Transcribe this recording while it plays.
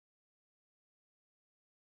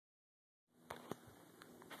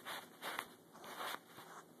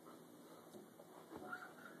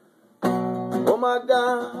my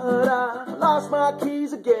God, I lost my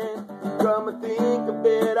keys again. Come and think of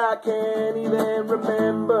it, I can't even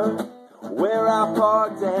remember where I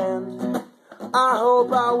parked, and I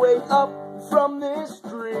hope I wake up from this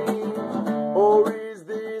dream. Or is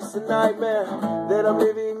this a nightmare that I'm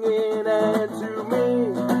living in? And to me,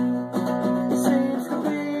 it seems to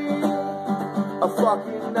be a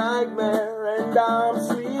fucking nightmare, and I'm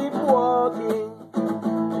sleepwalking.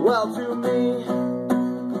 Well, to me,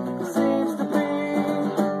 it seems to be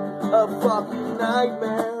a fucking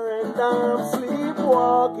nightmare, and I'm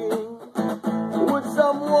sleepwalking. Would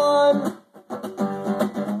someone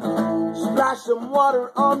splash some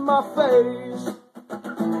water on my face?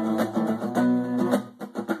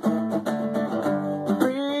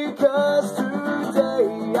 Because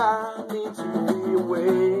today I need to be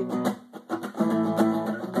awake.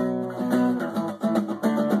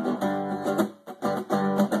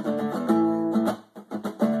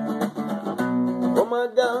 Oh my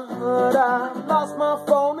God, I lost my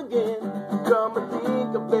phone again. Come and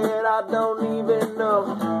think of it, I don't even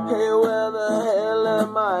know. Hey, where the hell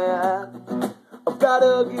am I at? I've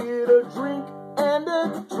gotta get a drink and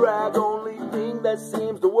a drag. Only thing that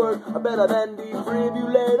seems to work are better than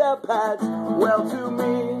defibrillator pads. Well, to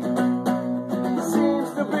me, it seems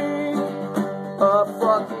to be a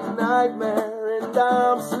fucking nightmare, and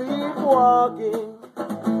I'm sleepwalking.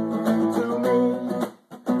 To me,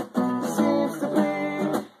 it seems to be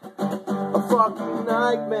a fucking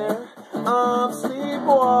nightmare. I'm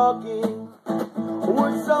sleepwalking.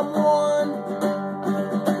 Would someone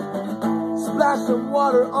splash some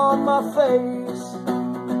water on my face?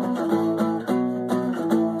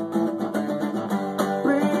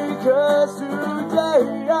 Because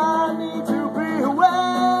today I need to be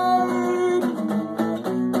awake.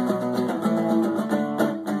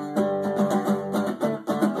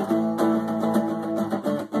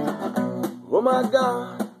 Oh my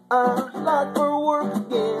God, I'm late for work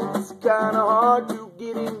again. It's kinda hard to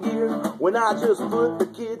get in gear when I just put the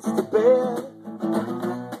kids to bed.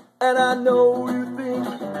 And I know you think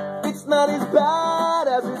it's not as bad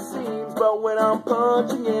as it seems, but when I'm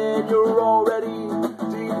punching in, you're already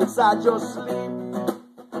deep inside your sleep.